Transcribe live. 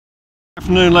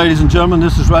Good afternoon, ladies and gentlemen.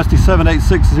 This is Rusty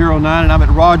 78609 and I'm at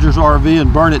Rogers RV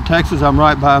in Burnet, Texas. I'm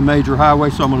right by a major highway,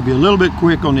 so I'm going to be a little bit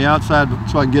quick on the outside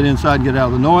so I can get inside and get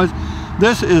out of the noise.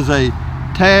 This is a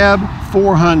Tab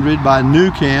 400 by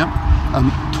New Camp,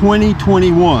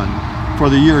 2021 for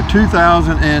the year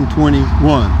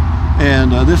 2021.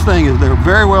 And this thing is, they're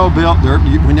very well built.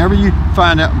 Whenever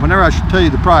I should tell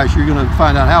you the price, you're going to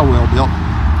find out how well built.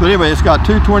 But anyway, it's got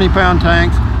two 20-pound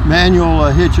tanks, manual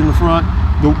hitch in the front.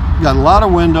 Got a lot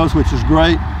of windows, which is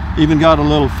great. Even got a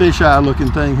little fisheye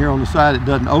looking thing here on the side. It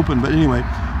doesn't open, but anyway,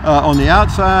 on the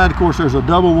outside, of course, there's a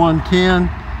double 110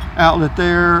 outlet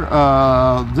there.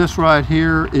 This right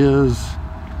here is,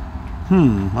 I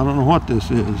don't know what this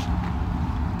is.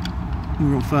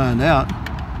 We're gonna find out.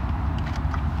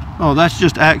 Oh, that's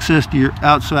just access to your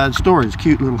outside storage.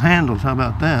 Cute little handles, how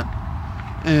about that?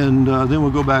 And then we'll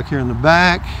go back here in the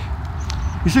back.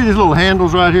 You see these little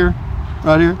handles right here?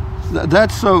 Right here?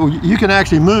 That's so you can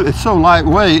actually move. It's so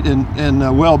lightweight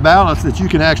and well balanced that you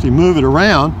can actually move it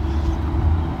around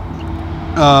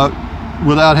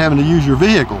without having to use your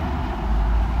vehicle.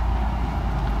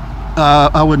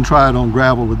 I wouldn't try it on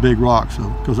gravel with big rocks though,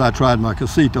 because I tried my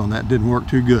Casito and that didn't work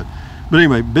too good. But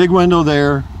anyway, big window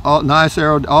there, nice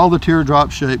arrow, all the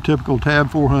teardrop shape, typical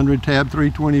Tab 400, Tab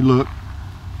 320 look.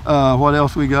 What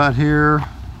else we got here?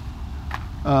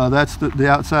 That's the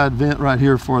outside vent right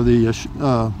here for the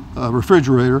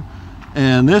refrigerator,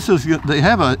 and this is, they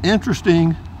have an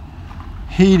interesting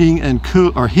heating and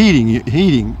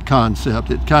heating concept.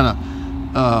 It kind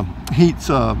of heats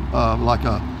like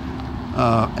a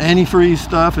antifreeze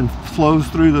stuff and flows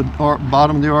through the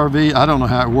bottom of the RV. I don't know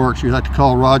how it works. You'd have to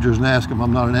call Rogers and ask them.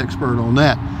 I'm not an expert on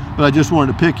that, but I just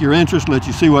wanted to pick your interest, let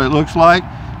you see what it looks like,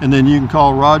 and then you can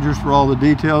call Rogers for all the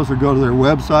details or go to their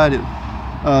website at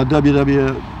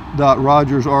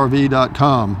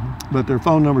www.rogersrv.com. But their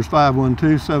phone number is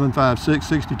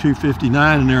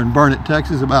 512-756-6259, and they're in Burnet,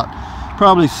 Texas, about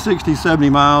probably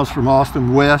 60-70 miles from Austin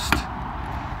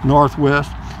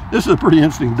northwest. This is a pretty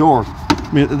interesting door.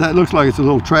 I mean, that looks like it's a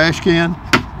little trash can,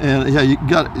 and yeah, you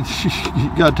got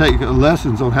to take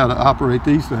lessons on how to operate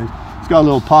these things. It's got a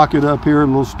little pocket up here, a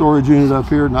little storage unit up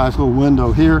here, nice little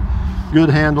window here, good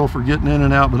handle for getting in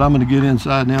and out. But I'm going to get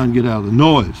inside now and get out of the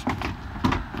noise.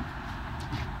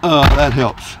 That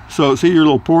helps. So see your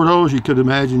little portholes? You could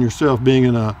imagine yourself being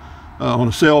in on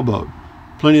a sailboat.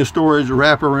 Plenty of storage,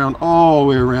 wrap around all the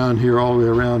way around here, all the way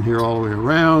around here, all the way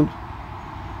around.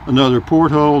 Another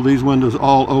porthole. These windows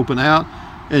all open out,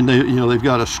 and they've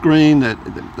got a screen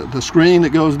the screen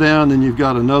that goes down. Then you've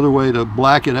got another way to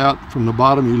black it out from the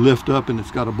bottom. You lift up, and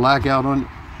it's got a blackout on it,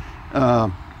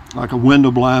 like a window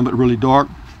blind, but really dark.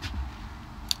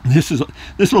 This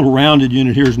little rounded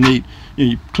unit here is neat.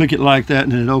 You click it like that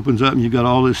and then it opens up and you've got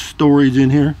all this storage in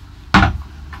here.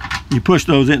 You push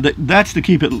those in. That's to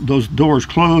keep those doors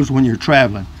closed when you're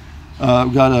traveling.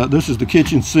 This is the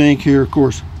kitchen sink here. Of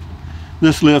course,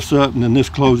 this lifts up and then this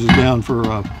closes down for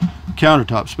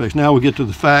countertop space. Now we get to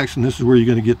the facts, and this is where you're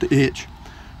going to get the itch.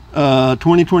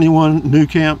 2021 New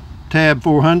Camp Tab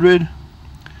 400.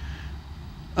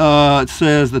 It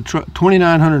says the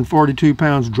 2,942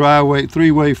 pounds dry weight,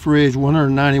 3-way fridge,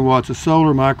 190 watts of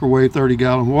solar, microwave,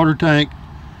 30-gallon water tank,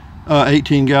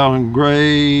 18-gallon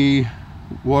gray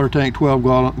water tank,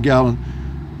 12-gallon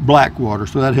black water.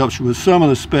 So that helps you with some of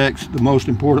the specs, the most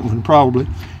important one probably.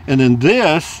 And then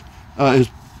this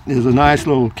is a nice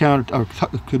little counter,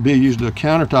 could be used as a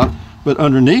countertop, but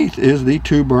underneath is the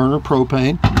 2-burner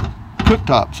propane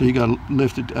cooktop, so you got to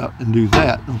lift it out and do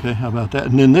that. Okay, how about that?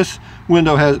 And then this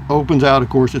window opens out. Of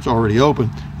course, it's already open,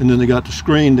 and then they got the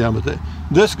screen down. But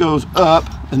this goes up,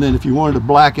 and then if you wanted to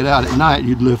black it out at night,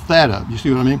 you'd lift that up. You see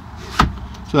what I mean?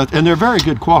 So and they're very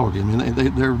good quality. I mean,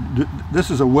 this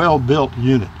is a well-built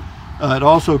unit. It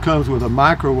also comes with a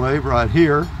microwave right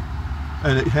here,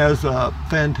 and it has a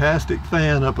fantastic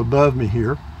fan up above me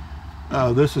here.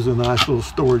 This is a nice little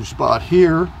storage spot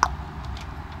here.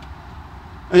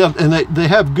 Yeah, and they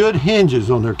have good hinges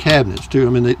on their cabinets too. I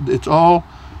mean, it's all,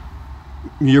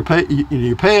 you're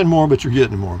paying more, but you're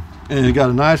getting more. And you got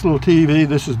a nice little TV.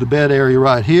 This is the bed area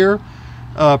right here.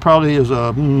 Probably is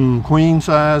a queen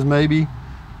size maybe.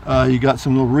 You got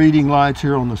some little reading lights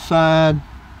here on the side.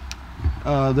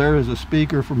 There is a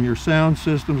speaker from your sound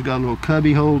system. It's got a little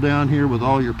cubby hole down here with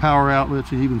all your power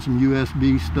outlets and even some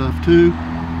USB stuff too.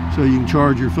 So you can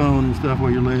charge your phone and stuff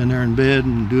while you're laying there in bed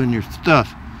and doing your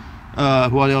stuff.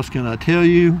 What else can I tell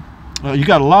you? You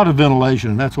got a lot of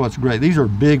ventilation, and that's what's great. These are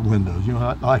big windows,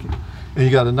 I like it. And you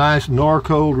got a nice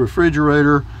Norcold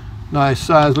refrigerator, nice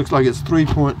size. Looks like it's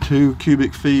 3.2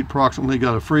 cubic feet approximately.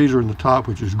 Got a freezer in the top,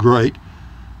 which is great.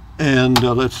 And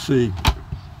let's see.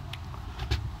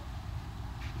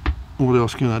 what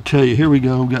else can I tell you? Here we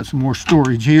go. Got some more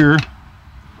storage here.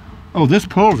 Oh, this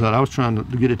pulls out. I was trying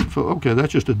to get it to full. Okay,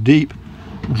 that's just a deep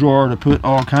drawer to put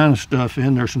all kind of stuff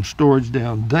in. There's some storage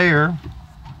down there.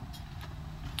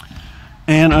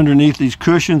 And underneath these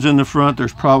cushions in the front,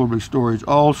 there's probably storage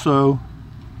also.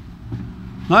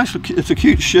 Nice, it's a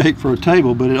cute shape for a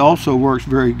table, but it also works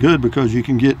very good because you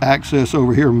can get access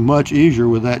over here much easier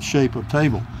with that shape of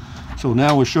table. So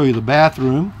now we'll show you the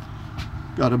bathroom.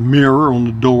 Got a mirror on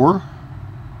the door,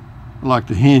 like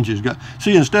the hinges.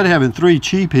 See, instead of having 3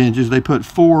 cheap hinges, they put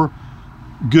 4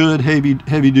 good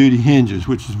heavy-duty hinges,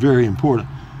 which is very important.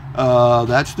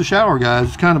 That's the shower, guys.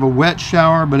 It's kind of a wet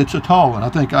shower, but it's a tall one. I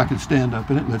think I could stand up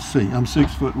in it. Let's see. I'm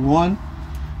 6'1",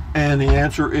 and the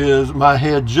answer is my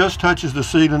head just touches the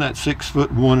ceiling at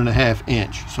 6'1.5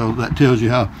 inches. So that tells you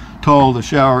how tall the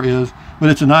shower is. But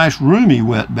it's a nice, roomy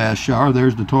wet bath shower.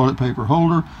 There's the toilet paper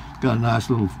holder. Got a nice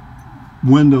little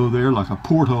window there, like a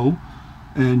porthole,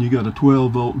 and you got a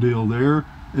 12-volt deal there,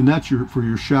 and that's for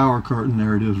your shower curtain.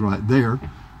 There it is, right there.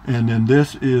 And then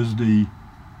this is the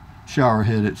shower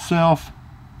head itself.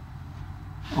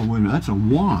 Oh, wait a minute, that's a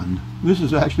wand. This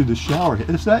is actually the shower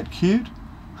head. Is that cute?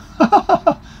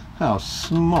 How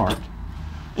smart.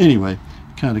 Anyway,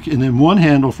 and then one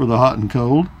handle for the hot and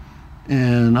cold,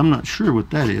 and I'm not sure what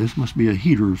that is. Must be a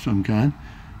heater of some kind.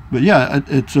 But yeah,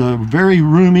 it's a very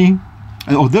roomy.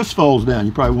 Oh, this folds down.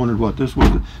 You probably wondered what this was.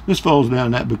 This folds down,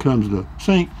 and that becomes the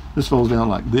sink. This folds down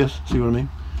like this. See what I mean?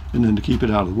 And then to keep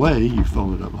it out of the way, you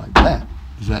fold it up like that.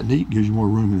 Is that neat? Gives you more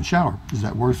room in the shower. Is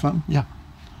that worth something? Yeah.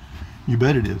 You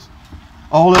bet it is.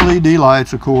 All LED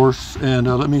lights, of course. And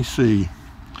let me see.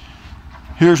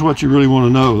 Here's what you really want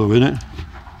to know, though, isn't it?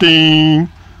 Ding!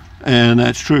 And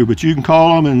that's true. But you can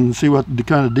call them and see what the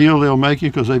kind of deal they'll make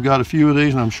you, because they've got a few of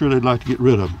these, and I'm sure they'd like to get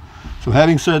rid of them. So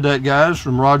having said that, guys,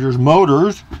 from Rogers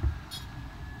Motors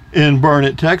in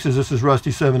Burnet, Texas, this is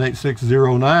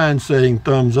Rusty78609 saying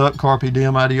thumbs up, carpe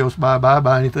diem, adios, bye-bye,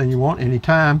 buy anything you want,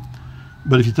 anytime.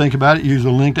 But if you think about it, use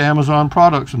the link to Amazon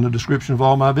products in the description of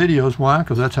all my videos. Why?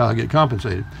 Because that's how I get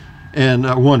compensated. And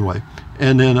one way.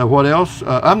 And then what else?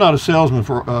 I'm not a salesman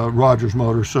for Rogers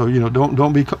Motors, so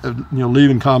don't be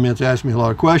leaving comments asking me a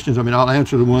lot of questions. I mean, I'll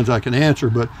answer the ones I can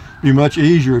answer, but it'd be much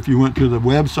easier if you went to the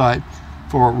website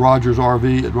for Rogers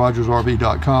RV at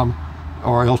rogersrv.com,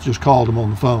 or else just called them on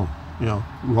the phone.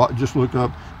 Just look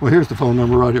up. Well, here's the phone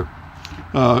number right here,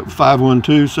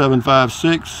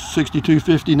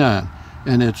 512-756-6259,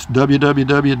 and it's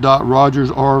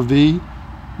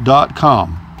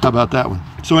www.rogersrv.com. How about that one?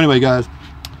 So anyway, guys,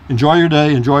 enjoy your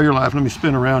day, enjoy your life. Let me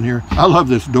spin around here. I love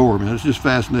this door, man. It just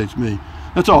fascinates me.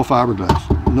 That's all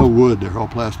fiberglass, no wood there, all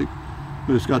plastic.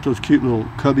 But it's got those cute little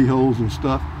cubby holes and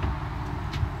stuff.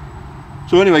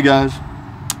 So anyway, guys,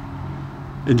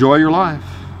 enjoy your life.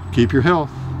 Keep your health.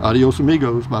 Adios,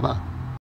 amigos. Bye-bye.